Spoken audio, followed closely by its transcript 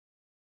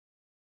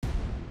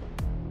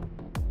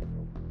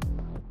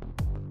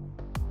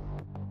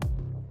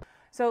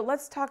So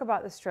let's talk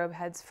about the strobe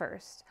heads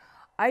first.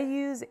 I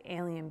use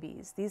Alien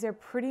Bees. These are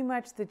pretty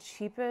much the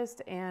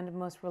cheapest and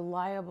most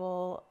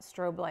reliable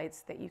strobe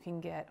lights that you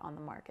can get on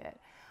the market.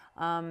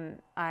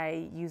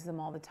 I use them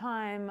all the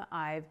time.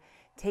 I've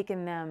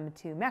taken them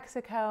to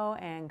Mexico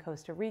and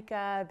Costa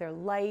Rica. They're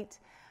light,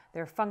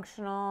 they're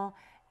functional,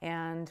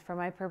 and for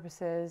my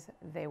purposes,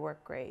 they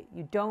work great.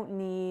 You don't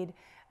need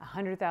a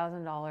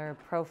 $100,000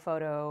 pro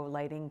photo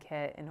lighting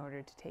kit in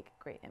order to take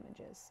great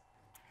images.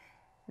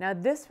 Now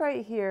this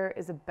right here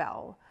is a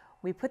bell.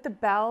 We put the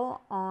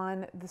bell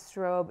on the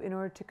strobe in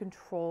order to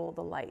control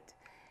the light.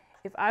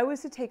 If I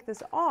was to take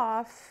this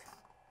off,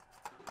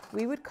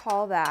 we would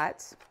call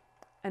that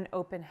an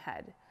open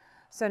head.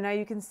 So now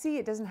you can see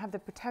it doesn't have the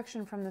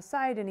protection from the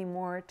side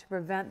anymore to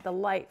prevent the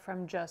light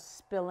from just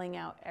spilling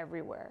out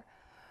everywhere.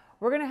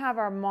 We're going to have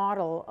our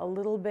model a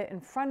little bit in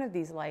front of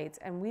these lights,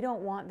 and we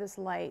don't want this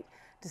light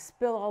to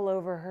spill all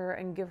over her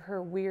and give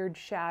her weird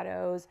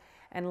shadows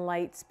and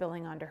light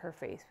spilling onto her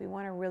face. We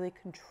want to really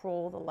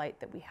control the light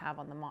that we have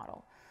on the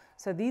model.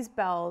 So these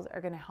bells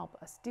are going to help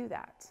us do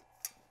that.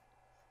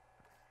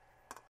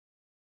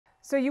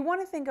 So you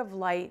want to think of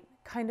light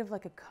kind of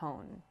like a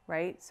cone,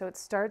 right? So it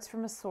starts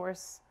from a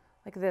source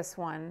like this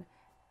one,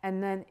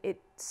 and then it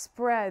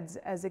spreads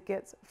as it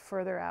gets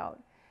further out.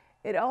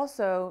 It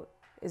also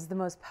is the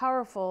most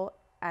powerful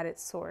at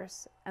its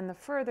source, and the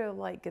further the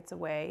light gets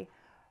away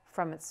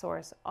from its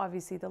source,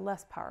 obviously the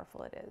less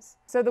powerful it is.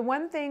 So the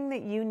one thing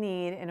that you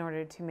need in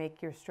order to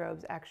make your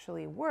strobes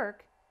actually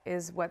work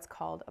is what's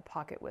called a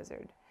pocket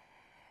wizard.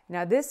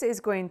 Now this is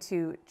going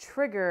to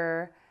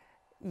trigger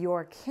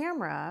your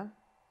camera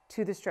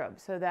to the strobe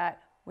so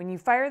that when you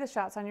fire the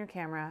shots on your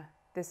camera,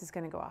 this is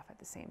going to go off at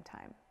the same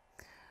time.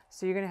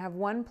 So you're going to have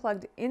one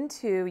plugged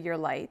into your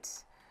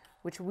light,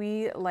 which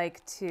we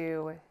like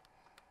to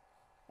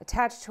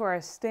attach to our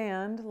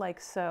stand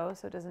like so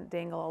it doesn't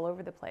dangle all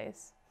over the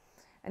place.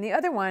 And the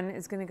other one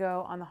is going to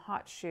go on the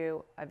hot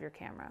shoe of your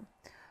camera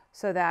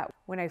so that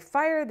when I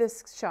fire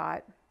this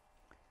shot,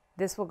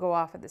 this will go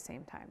off at the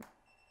same time.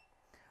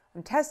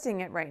 I'm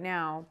testing it right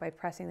now by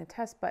pressing the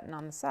test button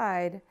on the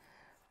side,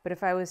 but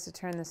if I was to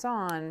turn this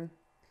on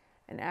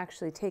and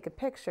actually take a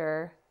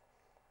picture,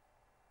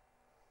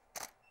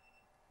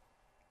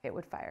 it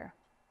would fire.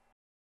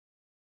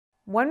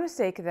 One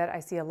mistake that I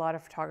see a lot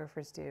of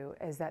photographers do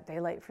is that they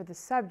light for the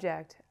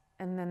subject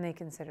and then they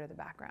consider the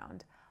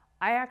background.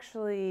 I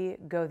actually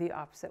go the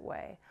opposite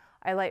way.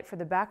 I light for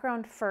the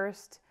background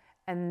first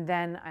and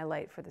then I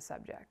light for the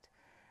subject.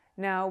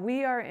 Now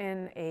we are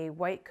in a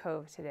white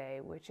cove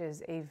today, which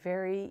is a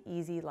very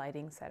easy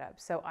lighting setup.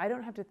 So I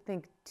don't have to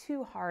think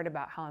too hard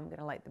about how I'm going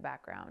to light the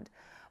background,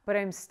 but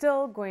I'm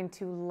still going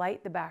to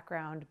light the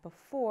background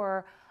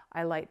before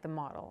I light the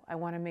model. I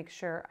want to make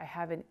sure I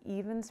have an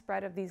even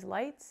spread of these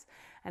lights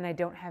and I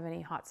don't have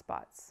any hot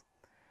spots.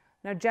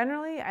 Now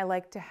generally I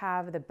like to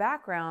have the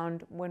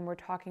background, when we're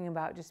talking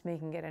about just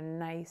making it a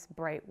nice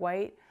bright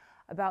white,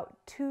 about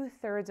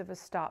 2/3 of a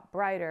stop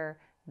brighter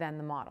than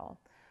the model.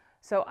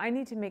 So I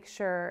need to make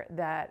sure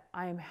that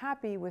I'm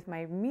happy with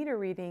my meter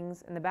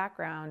readings in the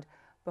background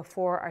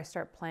before I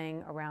start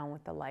playing around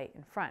with the light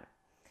in front.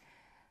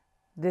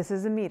 This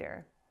is a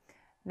meter.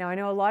 Now I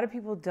know a lot of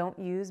people don't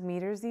use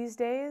meters these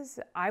days.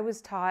 I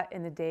was taught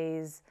in the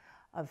days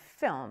of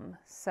film.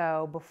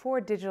 So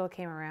before digital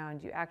came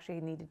around, you actually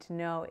needed to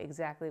know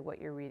exactly what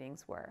your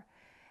readings were.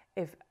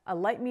 If a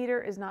light meter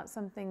is not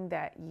something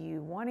that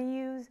you want to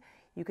use,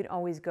 you can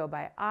always go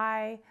by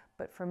eye,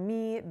 but for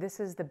me, this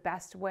is the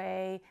best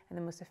way and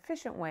the most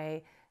efficient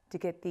way to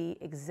get the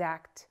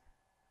exact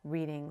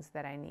readings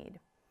that I need.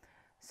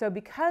 So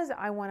because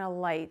I want to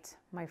light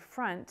my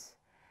front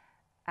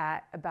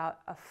at about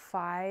a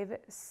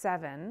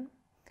 5/7,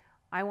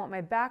 I want my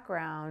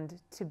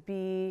background to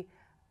be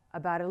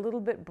about a little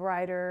bit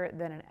brighter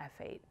than an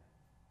f8.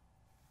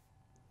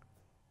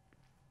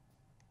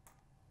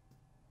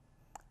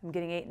 I'm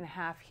getting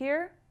 8.5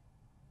 here,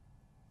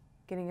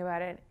 getting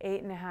about an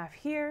 8.5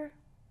 here,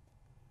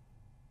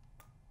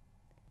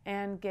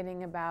 and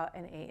getting about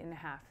an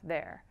 8.5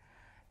 there.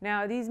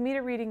 Now these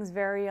meter readings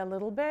vary a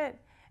little bit,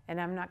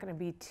 and I'm not going to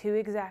be too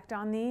exact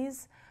on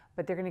these,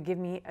 but they're going to give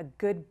me a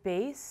good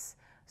base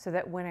so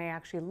that when I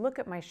actually look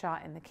at my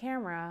shot in the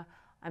camera,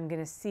 I'm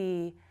going to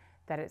see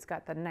that it's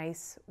got the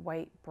nice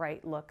white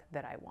bright look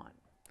that I want.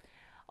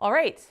 All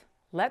right,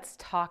 let's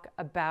talk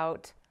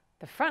about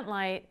the front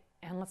light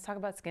and let's talk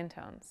about skin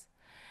tones.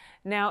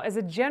 Now, as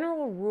a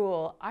general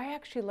rule, I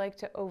actually like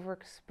to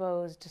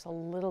overexpose just a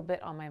little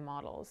bit on my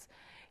models,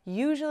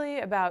 usually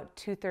about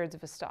 2/3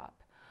 of a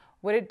stop.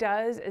 What it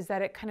does is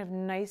that it kind of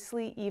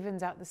nicely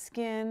evens out the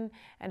skin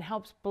and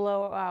helps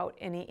blow out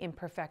any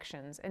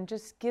imperfections and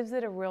just gives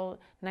it a real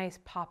nice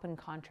pop and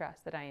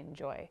contrast that I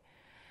enjoy.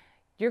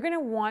 You're going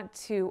to want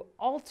to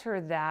alter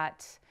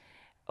that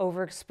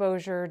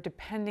overexposure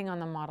depending on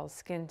the model's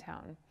skin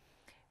tone.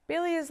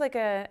 Bailey is like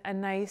a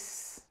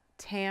nice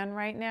tan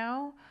right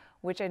now,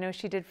 which I know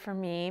she did for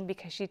me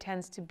because she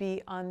tends to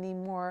be on the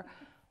more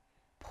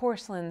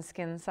porcelain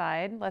skin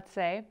side, let's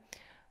say.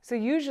 So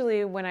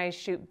usually when I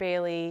shoot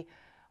Bailey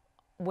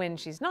When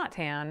she's not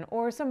tan,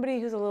 or somebody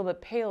who's a little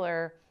bit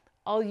paler,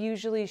 I'll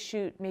usually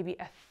shoot maybe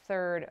a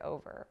third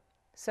over.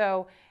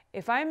 So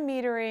if I'm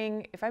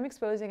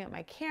exposing at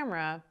my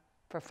camera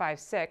for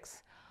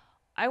 5.6,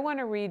 I want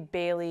to read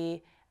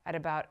Bailey at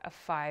about a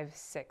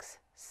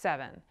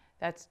 5.67.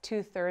 That's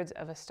 2/3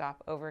 of a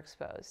stop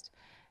overexposed.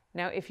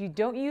 Now, if you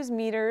don't use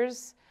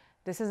meters,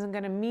 this isn't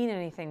going to mean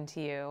anything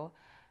to you.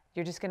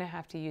 You're just going to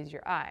have to use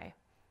your eye.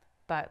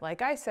 But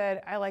like I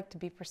said, I like to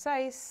be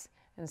precise,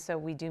 and so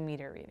we do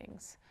meter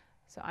readings.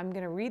 So I'm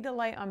going to read the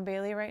light on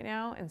Bailey right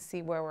now and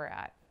see where we're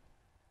at.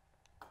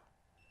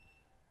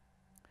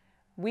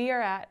 We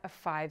are at a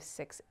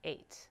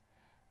 5.68.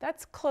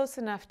 That's close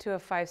enough to a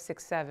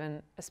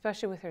 5.67,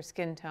 especially with her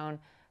skin tone,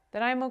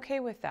 that I'm okay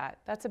with that.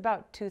 That's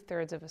about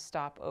 2/3 of a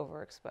stop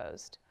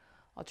overexposed.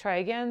 I'll try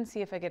again,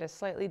 see if I get a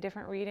slightly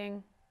different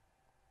reading.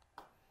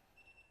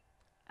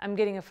 I'm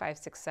getting a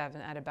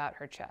 5.67 at about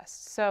her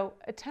chest. So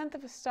a 1/10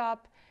 of a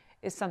stop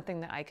is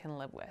something that I can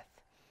live with.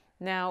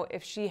 Now,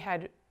 if she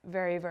had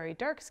very, very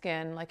dark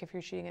skin, like if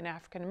you're shooting an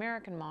African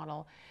American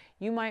model,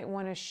 you might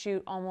want to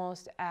shoot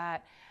almost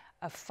at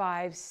a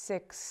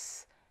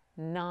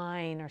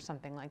 5.69 or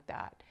something like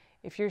that.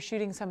 If you're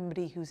shooting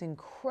somebody who's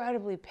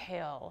incredibly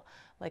pale,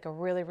 like a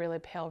really, really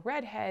pale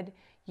redhead,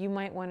 you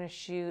might want to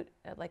shoot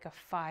at like a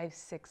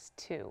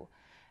 5.62.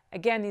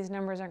 Again, these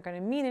numbers aren't going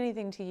to mean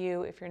anything to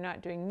you if you're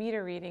not doing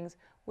meter readings,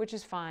 which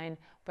is fine,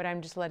 but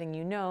I'm just letting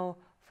you know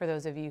for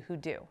those of you who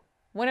do.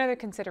 One other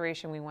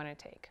consideration we want to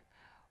take.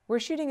 We're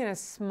shooting in a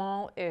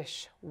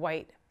small-ish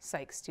white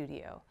psych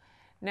studio.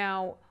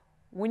 Now,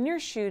 when you're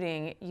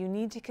shooting, you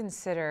need to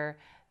consider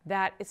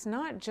that it's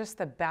not just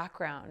the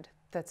background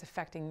that's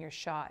affecting your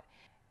shot.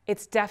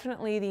 It's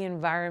definitely the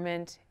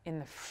environment in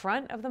the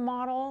front of the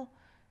model,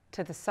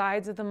 to the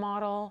sides of the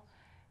model.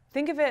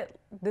 Think of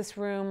this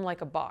room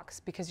like a box,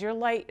 because your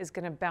light is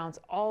going to bounce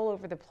all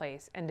over the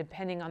place, and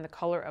depending on the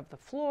color of the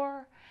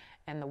floor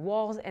and the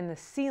walls and the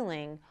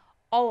ceiling,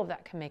 all of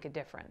that can make a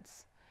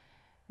difference.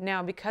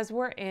 Now, because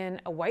we're in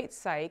a white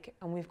psych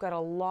and we've got a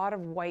lot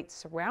of white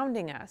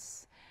surrounding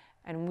us,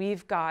 and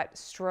we've got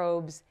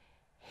strobes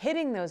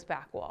hitting those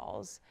back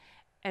walls,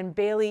 and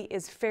Bailey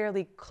is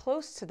fairly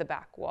close to the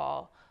back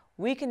wall,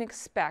 we can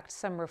expect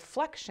some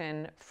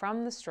reflection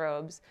from the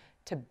strobes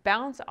to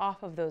bounce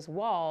off of those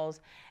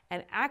walls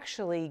and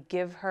actually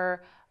give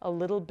her a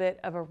little bit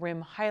of a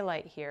rim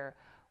highlight here,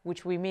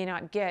 which we may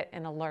not get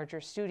in a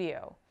larger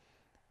studio.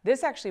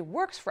 This actually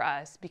works for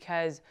us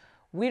because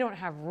we don't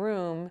have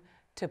room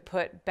to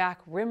put back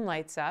rim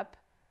lights up,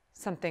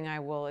 something I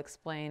will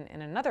explain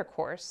in another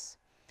course.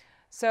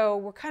 So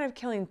we're kind of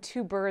killing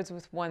two birds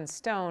with one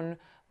stone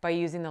by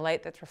using the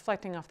light that's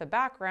reflecting off the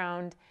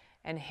background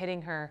and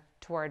hitting her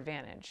to our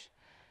advantage.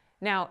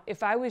 Now,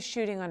 if I was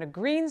shooting on a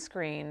green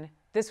screen,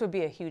 this would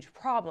be a huge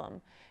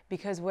problem,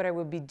 because what I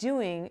would be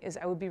doing is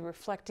I would be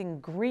reflecting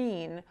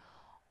green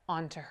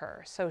onto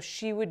her. So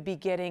she would be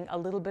getting a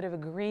little bit of a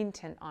green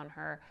tint on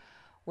her,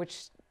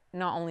 which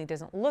not only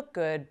doesn't look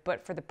good,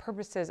 but for the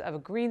purposes of a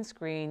green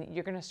screen,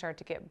 you're going to start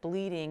to get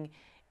bleeding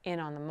in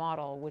on the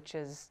model, which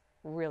is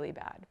really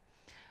bad.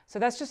 So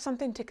that's just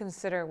something to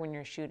consider when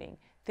you're shooting.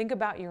 Think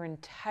about your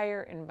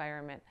entire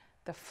environment,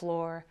 the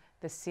floor,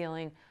 the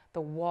ceiling,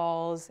 the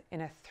walls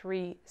in a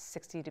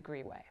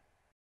 360-degree way.